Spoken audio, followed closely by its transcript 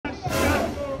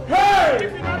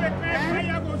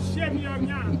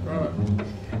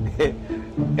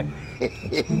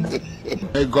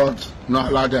May God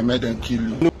not allow them, make them kill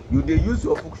you. You they use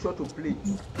your hook shot to play.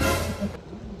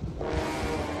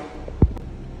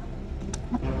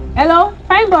 Hello,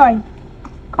 fine boy.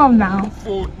 Come now.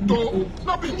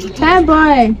 Fine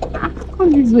boy.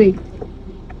 Come this way.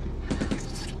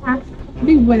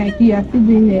 Big boy like you are still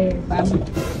doing the Bible.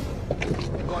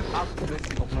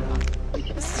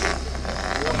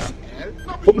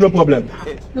 No problem.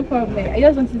 No problem. I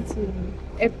just wanted to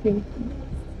help him.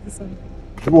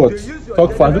 What?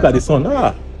 Talk fast. Look at the sun.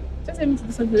 Just let me to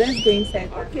do something. Let's go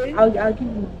inside. Okay. I'll give you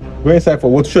money. Go inside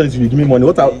for what? Sure, you give me money.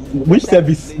 Which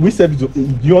service? Which service do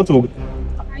you want to?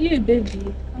 Are you a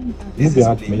baby? This is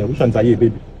which one are you a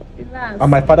baby? Relax. I'm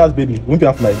my father's baby. Won't be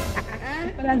half my.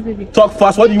 Father's baby. Talk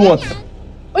fast. What do you want?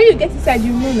 When you get inside,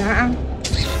 you know now.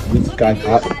 Which kind?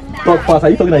 Talk fast. Are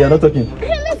you talking or you're not talking?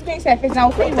 Let's go inside first.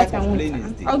 I'll tell you what I want.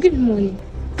 I'll give you money.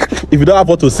 If you don't have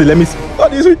what to say, let me see.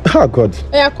 Oh, God.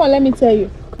 Yeah, come on, let me tell you.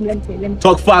 Let me tell you.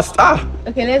 Talk fast.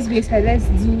 Okay, let's go inside. Let's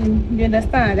do. You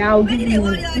understand? I'll give you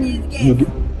money.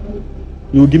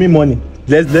 You give me money.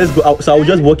 Let's go out. So I was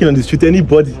just walking on the street.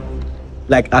 Anybody,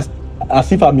 like as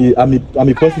if I'm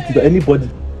a prostitute or anybody.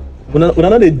 When I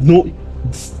know they know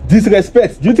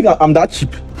disrespect. Do you think I'm that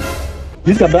cheap? Do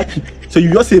you think I'm that cheap? So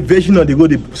you just say virgin on the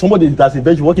road. Somebody that's a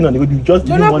virgin walking on the road. You just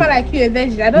give me money. Not like you a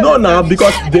virgin. I don't. No, now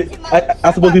because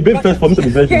I supposed to be first for me to be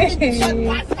virgin.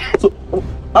 So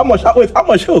how much? How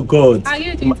much? Oh God! Are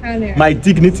you doing my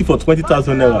dignity for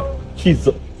 20,000 naira.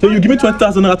 Jesus. So you give me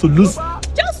 20,000 naira to lose?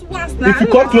 Just once now. If you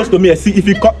come close to me, I see. If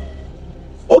you come,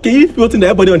 okay. If you think that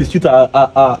everybody on the street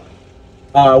are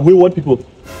wayward people,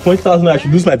 20,000 naira, I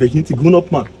should lose my virginity. Grown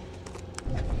up man.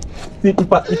 See,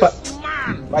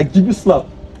 if I give you slap,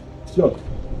 sure.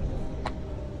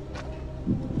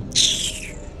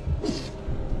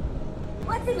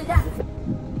 What's it with that?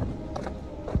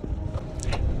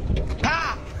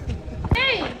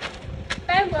 Hey,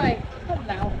 fine boy, come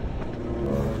now.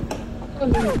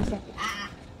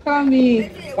 Come in.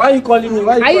 Why are you calling me?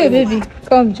 Are you a baby?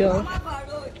 Come, Joe.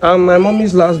 I'm my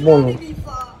mommy's last born.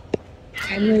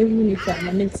 I know even if I'm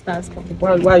a mid stars.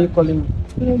 Why are you calling me?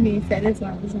 Follow me inside. Let's go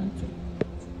and do something.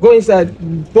 Go inside.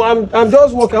 So I'm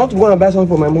just walking. I want to go and buy something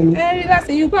for my mommy. Relax.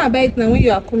 You go and buy it now when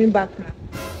you are coming back now.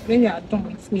 When you are done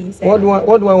with me inside. What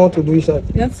do I want to do inside?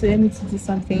 You have to let me to do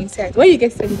something inside. When you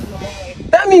get started,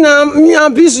 tell me now.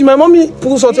 I'm busy. My mommy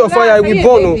put something on fire. I will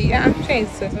born. I'm trying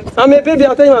to. I'm a baby.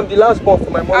 I'll tell you I'm the last born for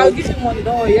my mommy. I'll give you money.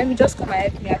 Don't worry. Let me just come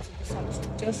and help me out to do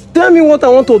something. Just tell me what I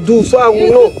want to do so I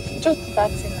will know. Just that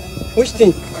thing. Which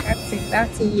thing? That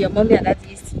thing. Your mommy and daddy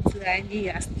used to do.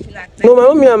 No, my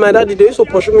mommy and my daddy, they used to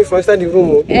pursue me from inside the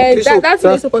room. That's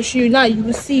what used to pursue you. Now you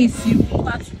will see it. You know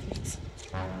how to do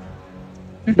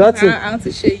it. That's it. I want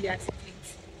to show you how to do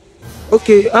it.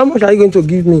 Okay, how much are you going to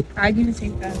give me? I'll give you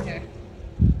 10,000.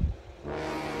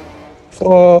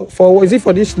 For what? Is it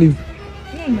for this sleeve?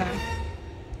 No, nah.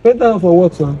 10,000 for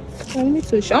what, sir? I want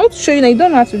to show you. Now you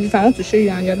don't know how to do it. I want to show you,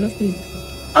 and you're not sleep.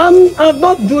 I'm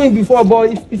not doing before, but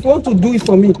if you want to do it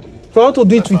for me, if I want to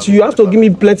do it with you, you have to give me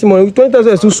plenty money.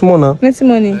 20,000 is too small now. Plenty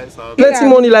money. Plenty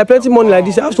money like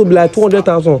this. It has to be like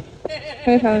 200,000.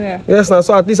 20,000. Yes, now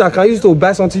so at least I can use it to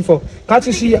buy something for. Can't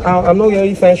you see? I'm not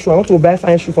wearing fine shoe. I want to buy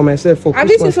fine shoe for myself for Have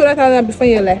Christmas. you seen 200,000 before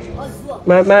in your life?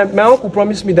 My uncle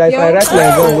promised me that if I write my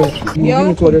exam well, he will give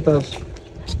me 200,000.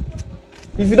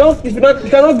 If you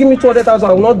cannot give me 200,000,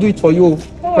 I will not do it for you.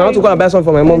 I want to go and buy something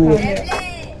for my mom.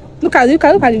 Look at the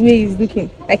way he's looking,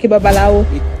 like a babalawo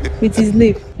with his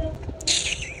lip.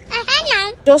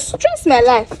 Just stress my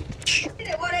life.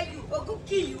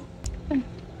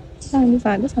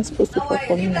 This one's supposed to fall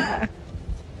for me now.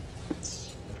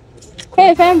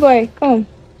 Hey, fine boy, come.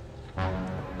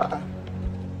 How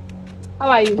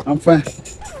are you? I'm fine.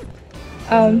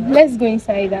 Let's go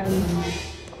inside and.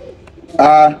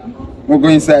 We'll go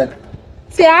inside.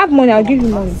 See, I have money. I'll give you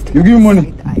money. You give me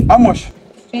money? How much?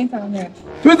 20,000.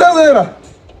 20,000 naira.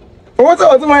 For what I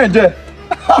want to my jail?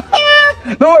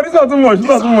 No, this is not too much. This is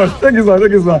not too much. Take this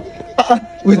one.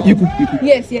 Wait, you cook.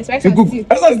 Yes, right. You cook.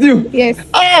 That's not stew. Yes.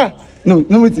 No,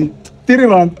 wait. 3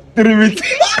 round, 3 weeks.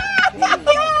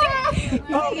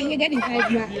 You get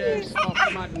inside now.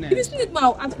 If you sleep,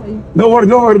 I'll ask for you. Don't worry.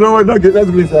 Okay, let's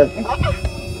go inside.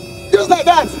 Just like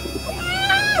that.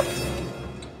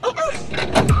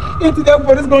 Into them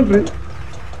for this country.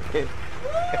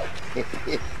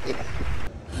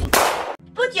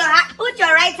 Put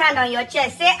your right hand on your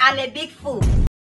chest. Say, I'm a big fool.